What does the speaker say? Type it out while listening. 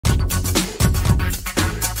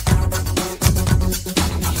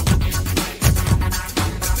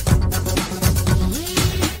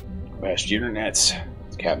West Internets,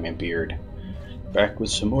 Captain Beard. Back with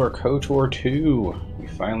some more KOTOR 2. We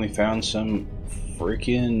finally found some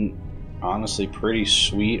freaking, honestly, pretty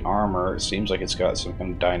sweet armor. It seems like it's got some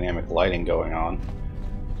kind of dynamic lighting going on.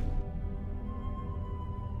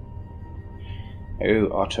 Oh,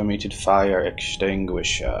 automated fire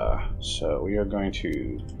extinguisher. So we are going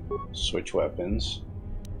to switch weapons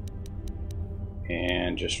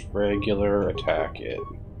and just regular attack it.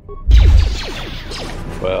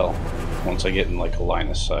 Well, once I get in like a line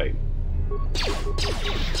of sight.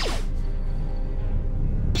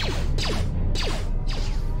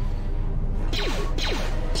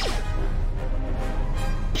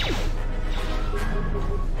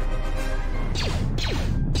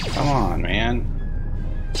 Come on, man.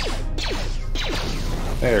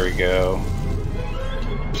 There we go.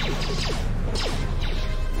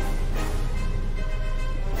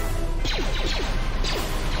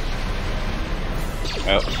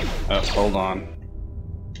 Oh, hold on.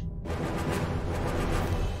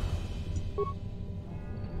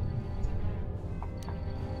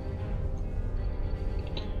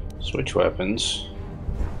 Switch weapons.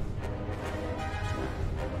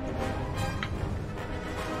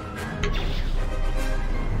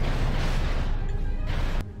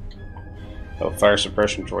 Oh, fire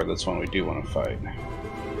suppression droid, that's one we do want to fight.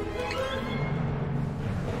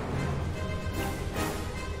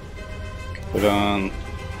 Put on,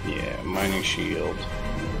 yeah, mining shield.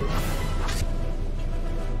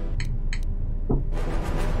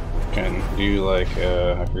 Can do like,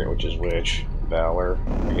 I forget which is which. Valor,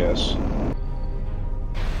 I guess.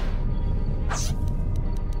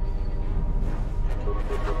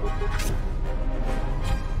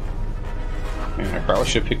 Man, I probably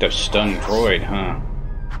should have picked up stun droid, huh?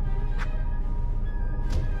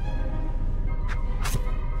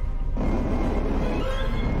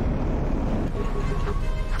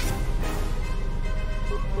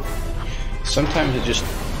 Sometimes it just,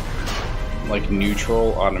 like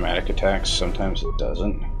neutral automatic attacks, sometimes it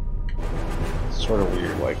doesn't. It's sort of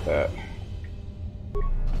weird like that.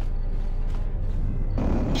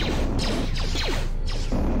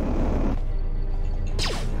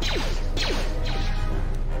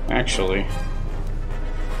 Actually,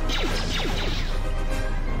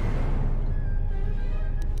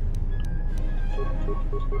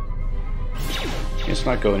 it's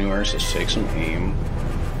not go anywhere, so just take some aim.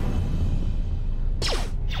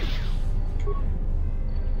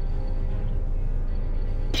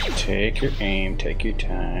 Take your aim, take your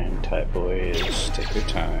time, type boys, take your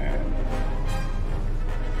time.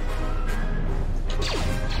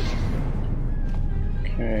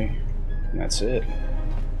 Okay, and that's it.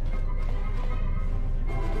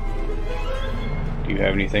 Do you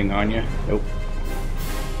have anything on you? Nope.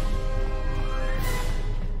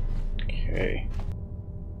 Okay.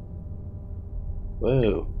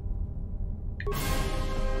 Whoa.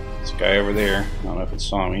 This guy over there, I don't know if it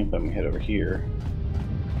saw me, but I'm gonna head over here.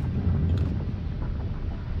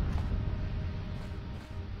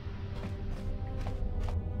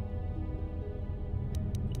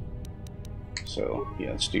 So,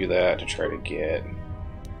 yeah, let's do that to try to get a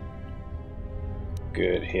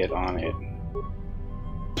good hit on it.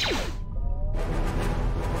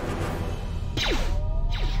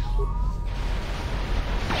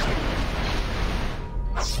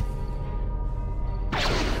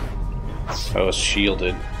 Oh, it's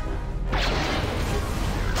shielded.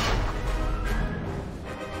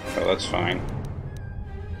 Oh, that's fine.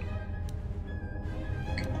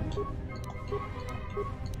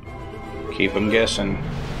 Keep them guessing.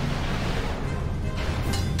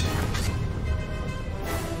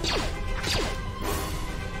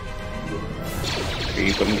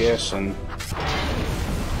 Keep them guessing.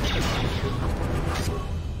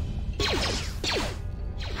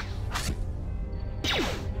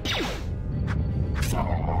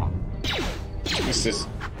 This is...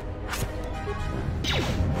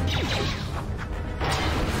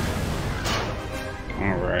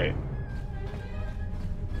 All right.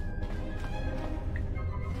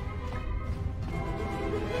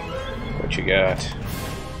 What you got?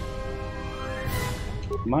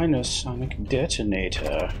 Minus sonic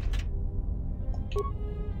detonator.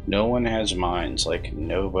 No one has mines, like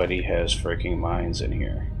nobody has freaking mines in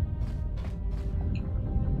here.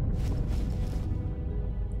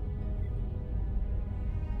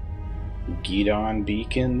 Gidon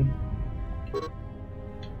beacon.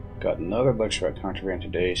 Got another lecture about contraband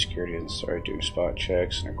today. Security hasn't started doing spot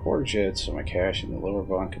checks in our quarter jets, so my cash in the lower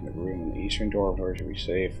bunk in the room in the eastern door of order to be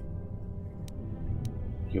safe.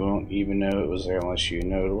 You won't even know it was there unless you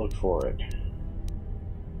know to look for it.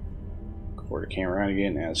 Coorta came around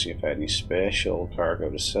again, asking if I had any special cargo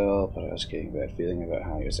to sell, but I was getting a bad feeling about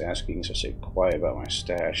how he was asking, so I stayed quiet about my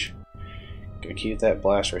stash. Gonna keep that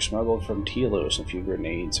blaster I smuggled from Telos and a few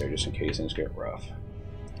grenades there just in case things get rough.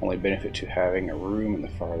 Only benefit to having a room in the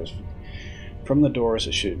farthest from the doors,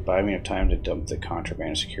 it should buy me enough time to dump the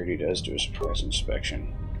contraband. Security does do a surprise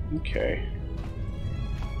inspection. Okay.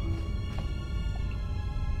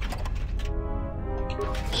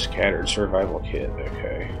 Scattered survival kit,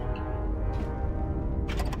 okay.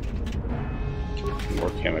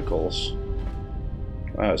 More chemicals.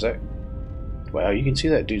 Wow, is that... Wow, you can see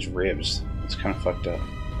that dude's ribs. It's kind of fucked up.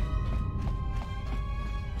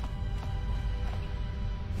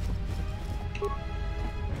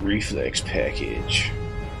 Reflex package.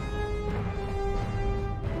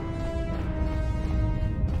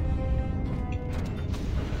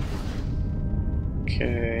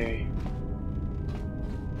 Okay.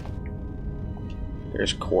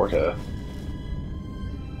 There's Coorta.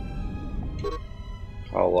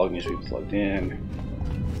 How long needs to be plugged in?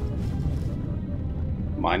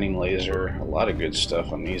 Mining laser. A lot of good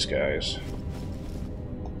stuff on these guys.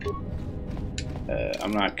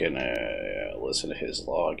 I'm not gonna listen to his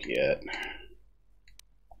log yet.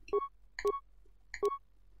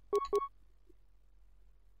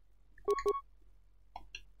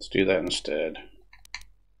 Let's do that instead.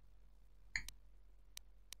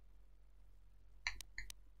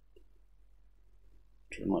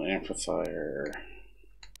 Adrenaline amplifier.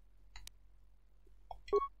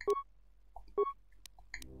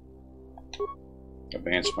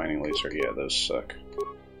 Advanced mining laser, yeah, those suck.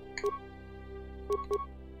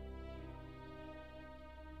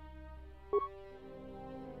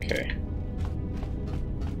 Okay.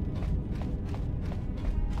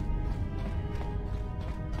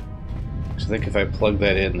 So I think if I plug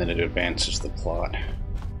that in, then it advances the plot.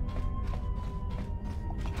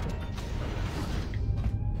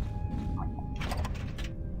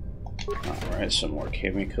 Alright, some more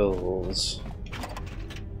chemicals.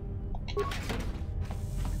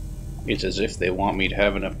 It's as if they want me to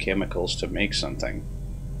have enough chemicals to make something.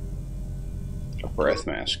 A breath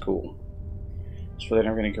mask, cool. So then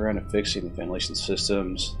I'm going to go around to fixing the ventilation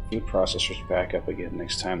systems. Food processors back up again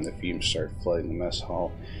next time the fumes start flooding the mess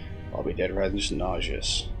hall. I'll be dead rather than just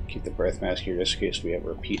nauseous. Keep the breath mask here just in case we have a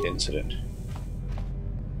repeat incident.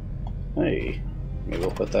 Hey, maybe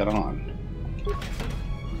we'll put that on.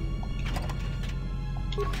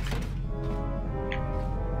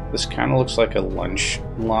 This kind of looks like a lunch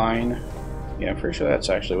line. Yeah, I'm pretty sure that's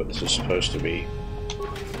actually what this is supposed to be.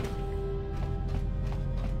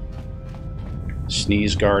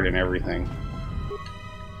 Sneeze guard and everything.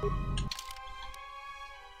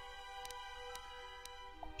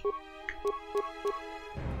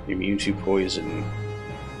 Immune to poison.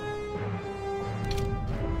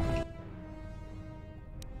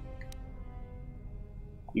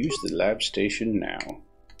 Use the lab station now.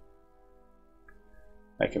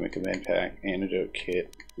 I can make a med pack, antidote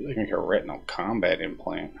kit. I can make a retinal combat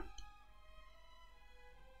implant.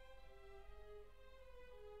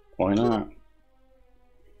 Why not?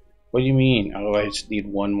 What do you mean? Oh, I just need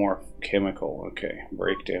one more chemical. Okay,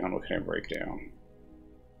 breakdown. What can I break down?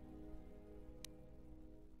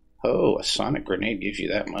 Oh, a sonic grenade gives you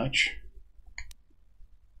that much?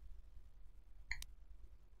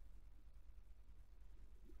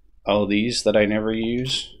 All these that I never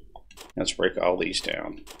use? Let's break all these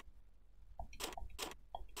down.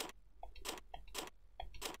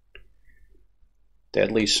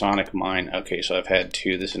 Deadly sonic mine. Okay, so I've had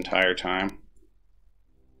two this entire time.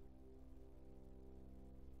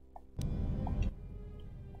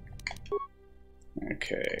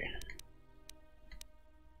 Okay.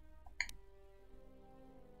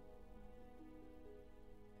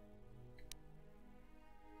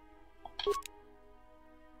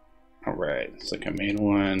 Alright, it's like a main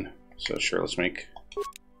one. So sure, let's make,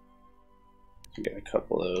 get a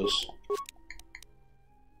couple of those.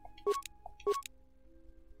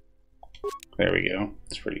 There we go.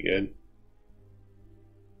 That's pretty good.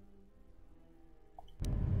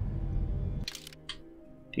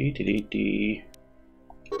 Dee.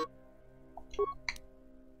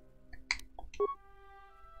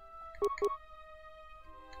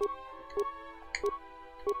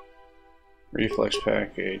 Reflex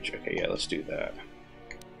package. Okay, yeah, let's do that.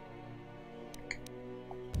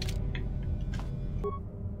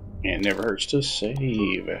 And it never hurts to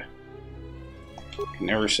save. Can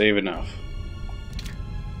never save enough.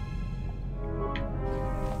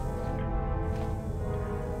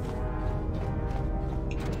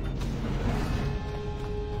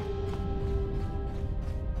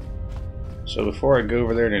 So before I go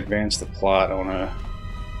over there and advance the plot, I want to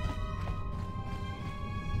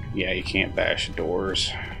Yeah, you can't bash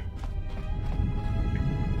doors.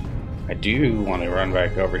 I do want to run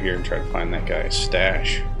back over here and try to find that guy's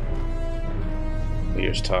stash we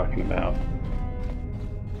was talking about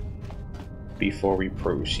before we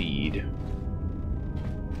proceed.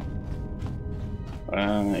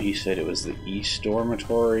 He said it was the East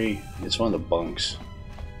Dormitory. It's one of the bunks.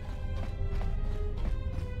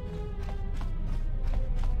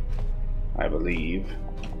 I believe.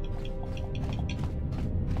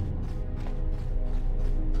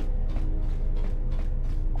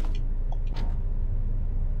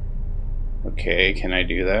 Okay, can I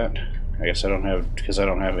do that? I guess I don't have, because I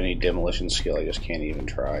don't have any demolition skill, I just can't even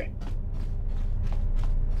try.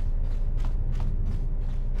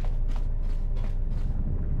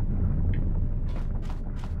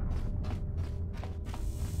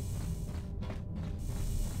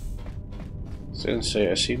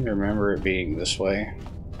 I seem to remember it being this way.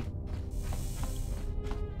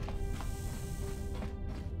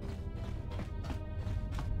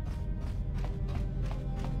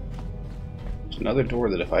 There's another door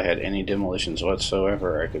that if I had any demolitions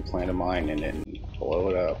whatsoever, I could plant a mine in it and blow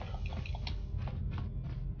it up.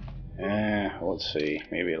 Let's see.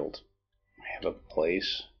 Maybe it'll have a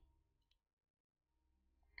place.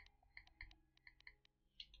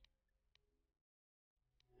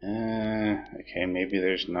 Okay, maybe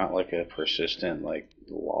there's not like a persistent like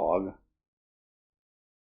log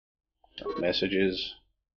or messages.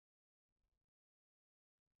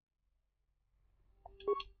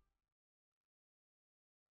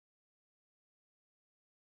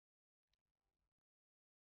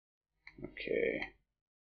 Okay.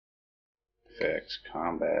 Effects,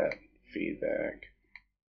 combat, feedback,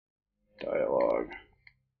 dialogue.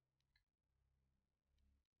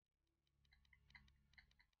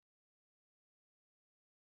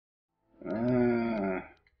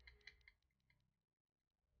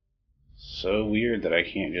 So weird that I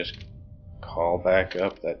can't just call back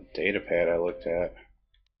up that data pad I looked at.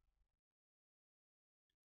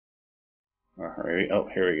 Oh,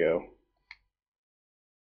 here we go.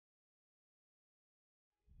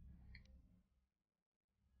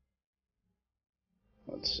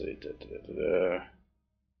 Let's see.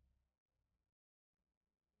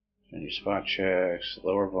 Any spot checks,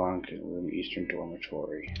 lower bunk, and room Eastern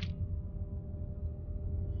Dormitory.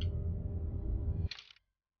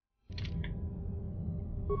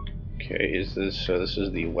 Okay, is this, so this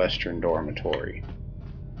is the Western Dormitory.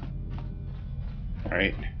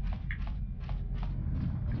 Right?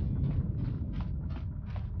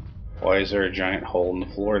 Why is there a giant hole in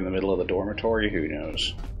the floor in the middle of the dormitory? Who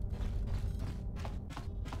knows?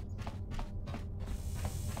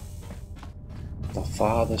 The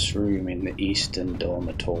farthest room in the Eastern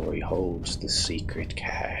Dormitory holds the secret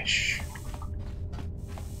cache.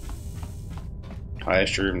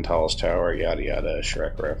 Highest room, tallest tower, yada yada,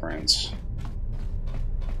 Shrek reference.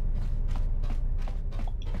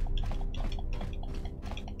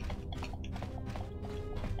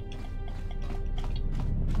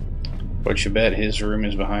 But you bet his room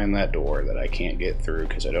is behind that door that I can't get through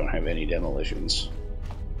because I don't have any demolitions.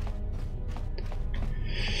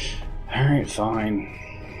 Alright, fine.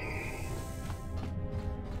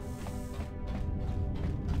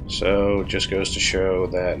 So, just goes to show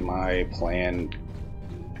that my plan...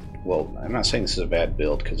 Well, I'm not saying this is a bad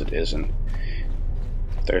build, because it isn't.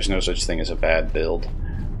 There's no such thing as a bad build.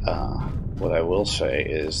 What I will say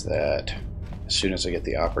is that as soon as I get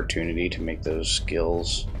the opportunity to make those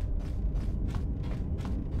skills...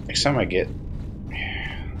 Next time I get...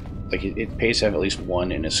 Like, it pays to have at least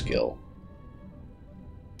one in a skill.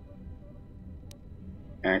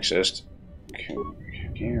 Access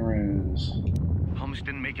cameras. Almost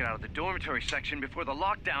didn't make it out of the dormitory section before the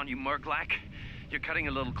lockdown, you murglack. You're cutting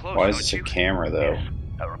a little close, Why is this a camera, though? Yes,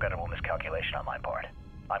 a regrettable miscalculation on my part.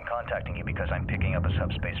 I'm contacting you because I'm picking up a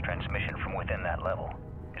subspace transmission from within that level.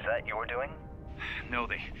 Is that your doing? No,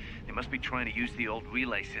 they must be trying to use the old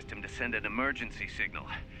relay system to send an emergency signal.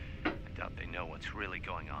 I doubt they know what's really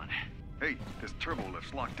going on. Hey, this turbo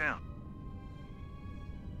lift's locked down.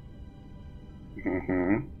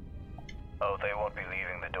 Oh, they won't be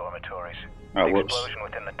leaving the dormitories. Oh, the whoops. explosion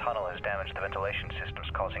within the tunnel has damaged the ventilation systems,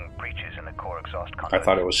 causing breaches in the core exhaust conduit. I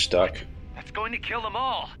thought it was stuck. That's going to kill them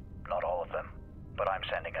all! Not all of them, but I'm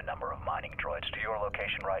sending a number of mining droids to your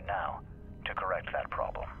location right now to correct that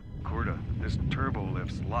problem. Coorta, this turbo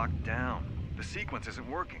lift's locked down. The sequence isn't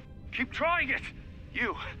working. Keep trying it!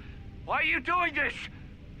 You! Why are you doing this?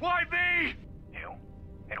 Why me? You?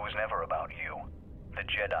 It was never about you. The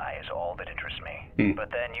Jedi is all that interests me.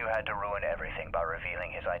 But then you had to ruin everything by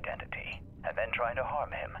revealing his identity, and then trying to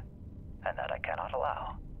harm him. And that I cannot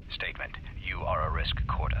allow. Statement: you are a risk,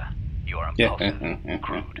 Coorta. You are impulsive,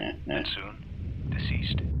 crude, and soon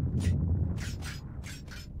deceased.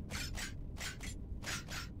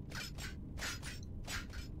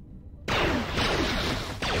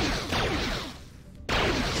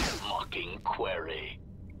 Mocking query.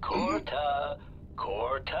 Coorta,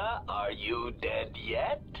 Coorta, are you dead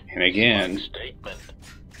yet? And again. Statement.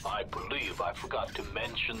 I believe I forgot to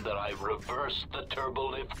mention that I reversed the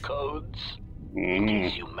turbolift codes. In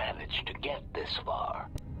case you managed to get this far.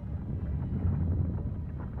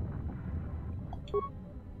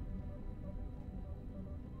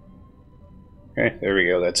 Okay, there we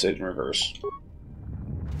go. That's it in reverse.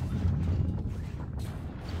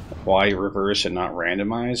 Why reverse and not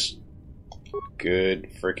randomize? Good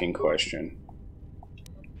freaking question.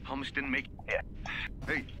 Holmes didn't make... Yeah.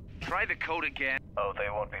 Hey, try the code again. Oh, they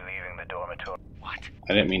won't be leaving the dormitory. What?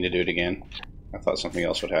 I didn't mean to do it again. I thought something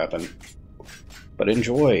else would happen. But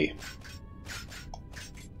enjoy.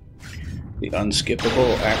 The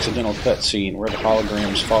unskippable accidental cutscene where the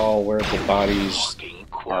holograms fall where the bodies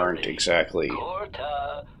aren't exactly.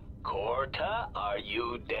 Coorta, Coorta, are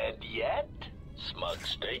you dead yet? Smug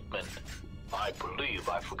statement. I believe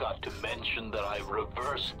I forgot to mention that I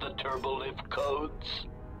reversed the turbolift codes.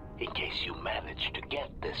 In case you managed to get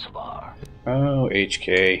this far. Oh,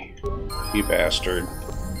 HK. You bastard.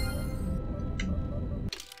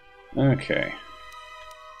 Okay.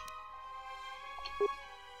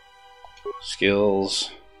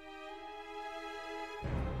 Skills.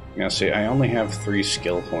 Now see, I only have 3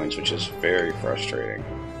 skill points, which is very frustrating.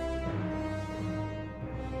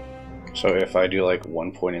 So if I do like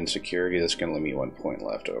 1 point in security, that's going to leave me 1 point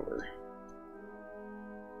left over.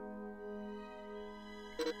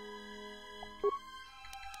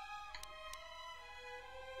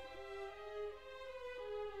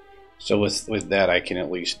 So with that, I can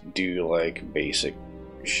at least do like basic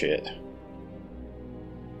shit.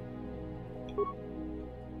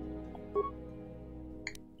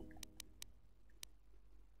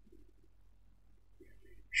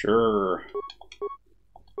 Sure.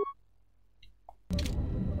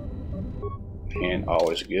 And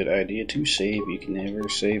always a good idea to save. You can never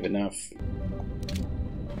save enough.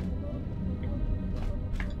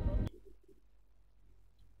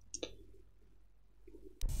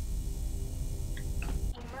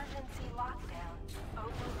 Emergency lockdown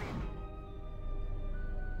overridden.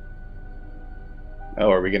 Oh,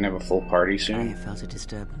 are we gonna have a full party I soon? have felt a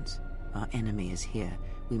disturbance. Our enemy is here.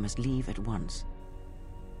 We must leave at once.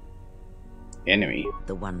 Enemy?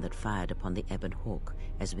 The one that fired upon the Ebon Hawk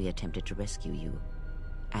as we attempted to rescue you.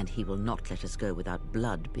 And he will not let us go without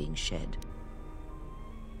blood being shed.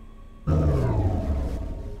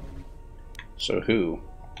 So who?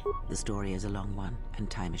 The story is a long one,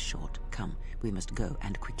 and time is short. Come, we must go,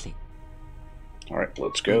 and quickly. Alright,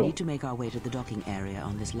 let's We go. need to make our way to the docking area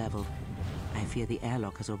on this level. I fear the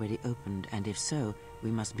airlock has already opened, and if so,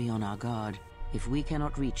 we must be on our guard. If we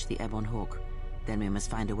cannot reach the Ebon Hawk, then we must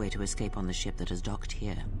find a way to escape on the ship that has docked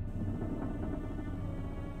here.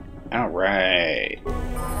 Alright.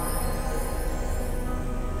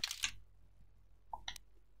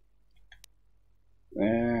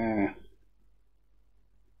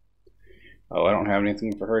 Oh, I don't have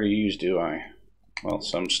anything for her to use, do I? Well,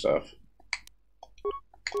 some stuff.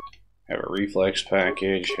 Have a reflex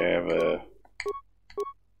package, have a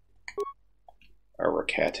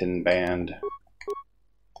Rakatin band.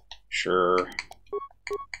 Sure.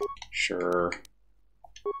 Sure.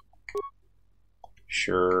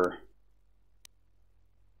 Sure.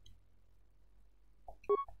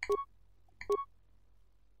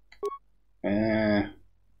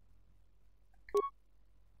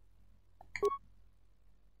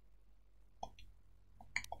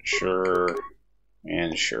 Sure.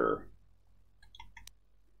 And sure.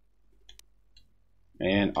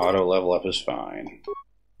 And auto level up is fine.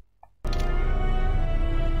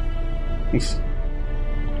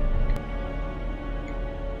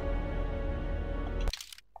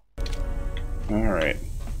 Alright.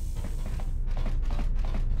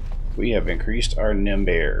 We have increased our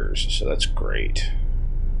numbers, so that's great.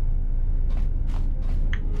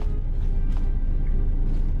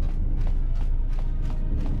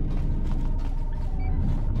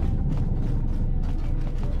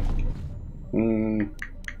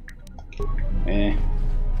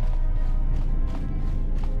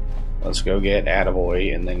 Let's go get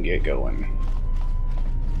Attaboy and then get going.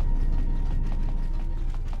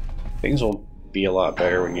 Things will be a lot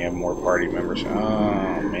better when you have more party members.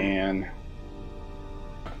 Oh, man.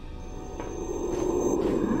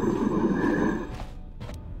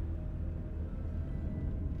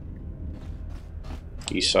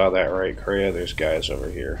 You saw that right, Coorta? There's guys over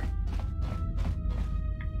here.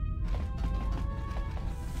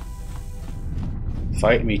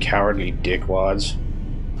 Fight me, cowardly dickwads.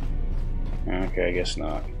 Okay, I guess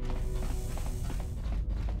not.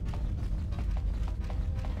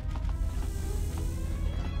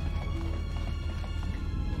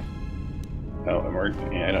 Oh,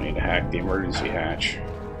 yeah, I don't need to hack the emergency hatch.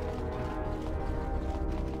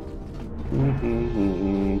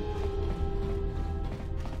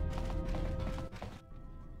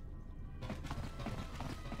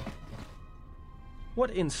 What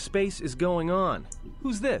in space is going on?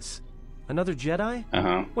 Who's this? Another Jedi?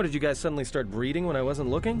 Uh-huh. What, did you guys suddenly start breeding when I wasn't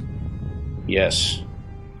looking? Yes.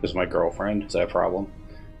 This is my girlfriend. Is that a problem?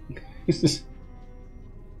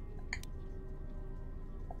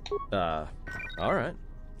 Alright.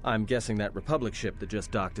 I'm guessing that Republic ship that just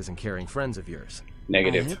docked isn't carrying friends of yours.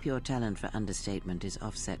 Negative. I hope your talent for understatement is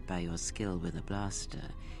offset by your skill with a blaster.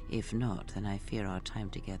 If not, then I fear our time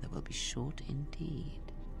together will be short indeed.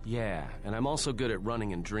 Yeah, and I'm also good at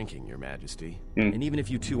running and drinking, Your Majesty. And even if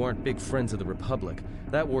you two aren't big friends of the Republic,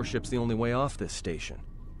 that warship's the only way off this station.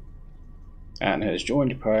 Atton has joined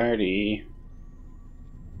the party.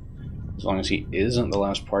 As long as he isn't the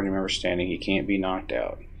last party member standing, he can't be knocked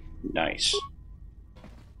out. Nice.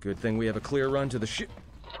 Good thing we have a clear run to the ship.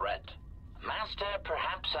 Threat. Master,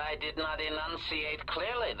 perhaps I did not enunciate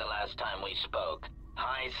clearly the last time we spoke.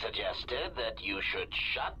 I suggested that you should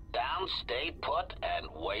shut down, stay put, and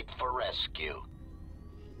wait for rescue.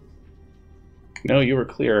 No, you were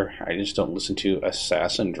clear. I just don't listen to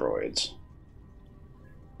assassin droids.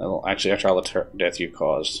 Well, actually, after all the death you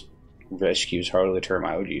caused, rescue is hardly the term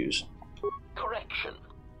I would use. Correction.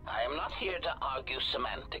 I am not here to argue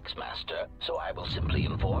semantics, Master, so I will simply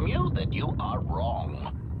inform you that you are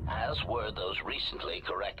wrong, as were those recently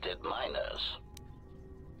corrected miners.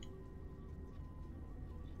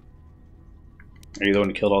 Are you the one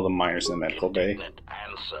who killed all the miners in the medical bay?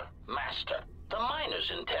 Answer. Master, the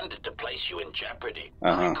miners intended to place you in jeopardy.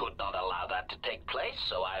 Uh-huh. I could not allow that to take place,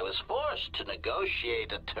 so I was forced to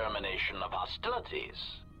negotiate a termination of hostilities.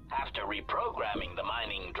 After reprogramming the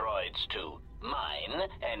mining droids to mine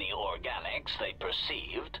any organics they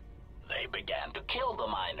perceived, they began to kill the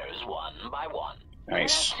miners one by one.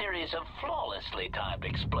 Nice. A series of flawlessly timed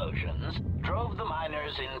explosions drove the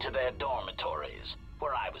miners into their dormitories,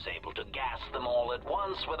 where I was able to gas them all at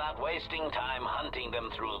once without wasting time hunting them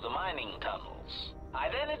through the mining tunnels. I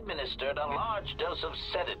then administered a large dose of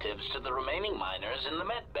sedatives to the remaining miners in the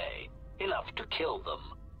med bay, enough to kill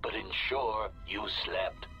them, but ensure you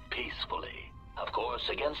slept peacefully. Of course,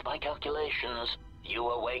 against my calculations, you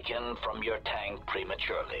awakened from your tank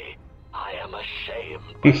prematurely. I am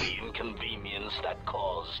ashamed by the inconvenience that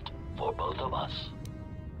caused for both of us.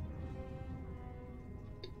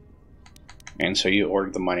 And so you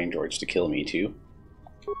ordered the mining droids to kill me too?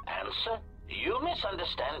 Answer? You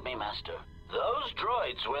misunderstand me, Master. Those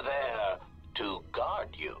droids were there to guard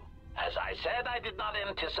you. As I said, I did not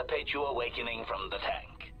anticipate you awakening from the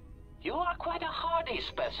tank. You are quite a hardy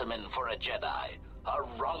specimen for a Jedi. A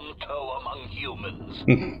wrung toe among humans,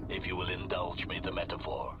 if you will indulge me the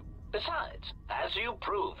metaphor. Besides, as you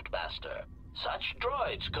proved, Master, such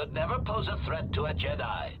droids could never pose a threat to a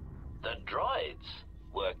Jedi. The droids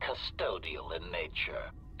were custodial in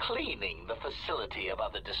nature, cleaning the facility of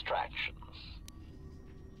other distractions.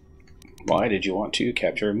 Why did you want to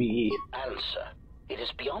capture me? Answer. It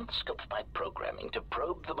is beyond the scope of my programming to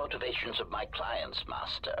probe the motivations of my clients,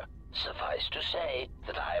 Master. Suffice to say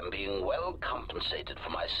that I am being well compensated for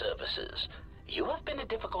my services. You have been a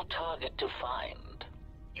difficult target to find.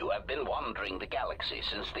 You have been wandering the galaxy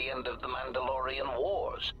since the end of the Mandalorian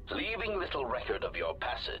Wars, leaving little record of your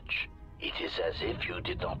passage. It is as if you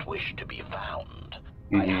did not wish to be found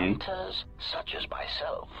by hunters such as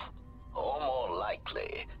myself, or more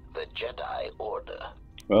likely, the Jedi Order.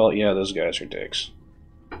 Well, yeah, those guys are dicks.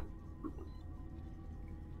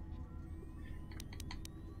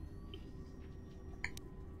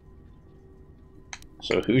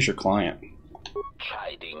 So who's your client?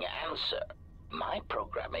 Chiding answer. My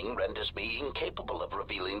programming renders me incapable of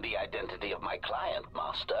revealing the identity of my client,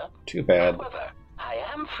 Master. Too bad. However, I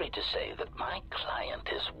am free to say that my client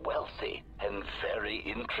is wealthy and very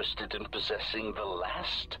interested in possessing the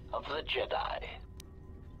last of the Jedi.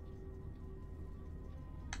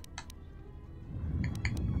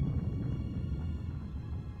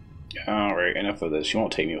 Alright, enough of this. You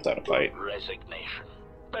won't take me without a fight. Resignation.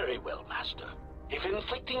 Very well, Master. If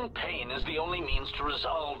inflicting pain is the only means to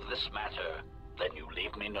resolve this matter, then you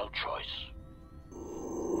leave me no choice.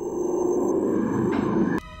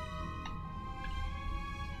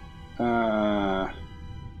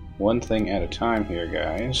 one thing at a time here,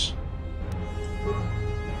 guys.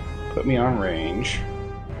 Put me on range.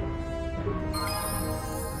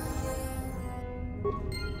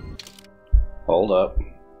 Hold up.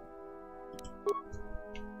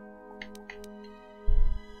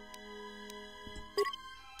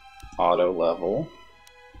 Auto level.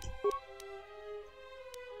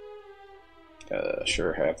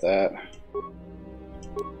 Sure, have that.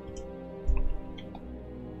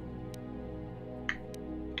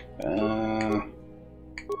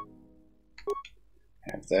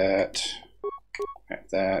 Have that. Have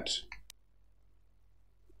that.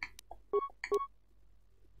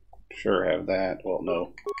 Sure, have that. Well,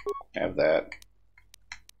 no. Have that.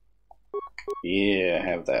 Yeah,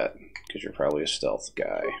 have that. Because you're probably a stealth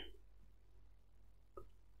guy.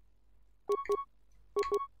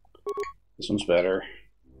 This one's better.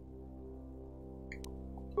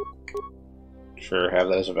 Sure, have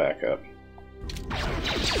that as a backup.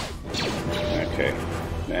 Okay,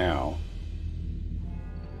 now.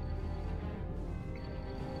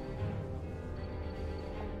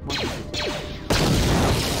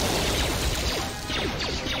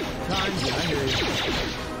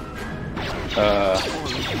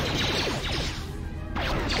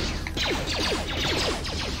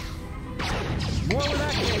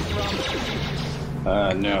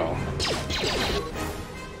 No.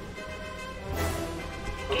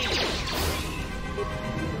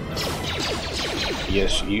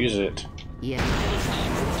 Yes, use it. Yeah.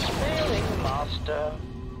 Master.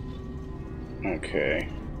 Okay.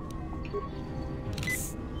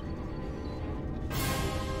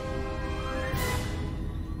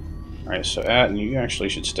 Alright, so Atten, you actually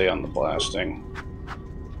should stay on the blasting.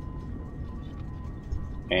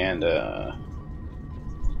 And,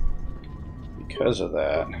 because of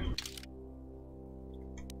that,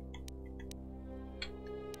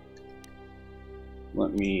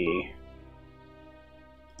 let me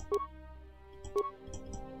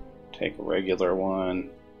take a regular one.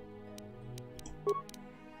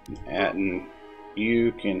 Atten,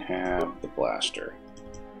 you can have the blaster.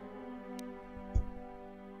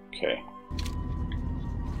 Okay.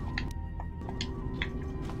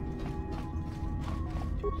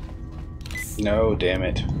 No, damn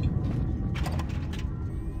it.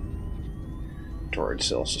 Droid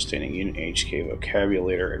self-sustaining unit HK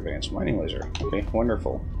vocabulator advanced mining laser. Okay,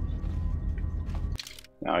 wonderful.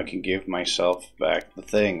 Now I can give myself back the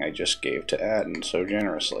thing I just gave to Atten so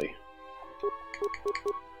generously.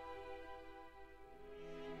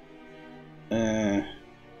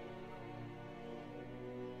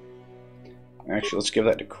 Actually, let's give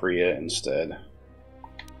that to Koorta instead.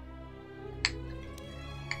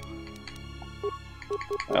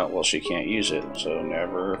 Oh, well, she can't use it, so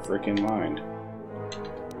never frickin' mind.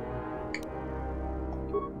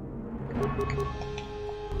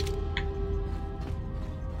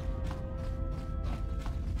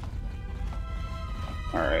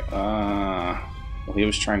 Alright, well, he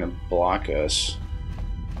was trying to block us,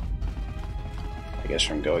 I guess,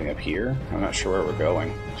 from going up here. I'm not sure where we're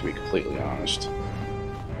going, to be completely honest.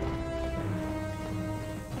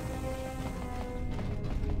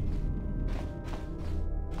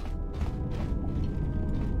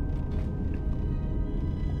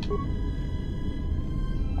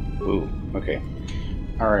 Ooh, okay.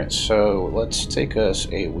 Alright, so let's take us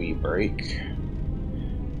a wee break,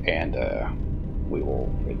 and we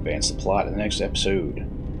will advance the plot in the next episode.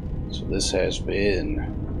 So this has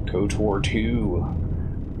been KOTOR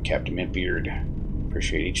 2, Captain Mintbeard.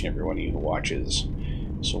 Appreciate each and every one of you who watches.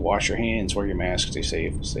 So wash your hands, wear your mask, stay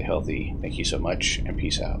safe, stay healthy. Thank you so much, and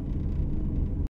peace out.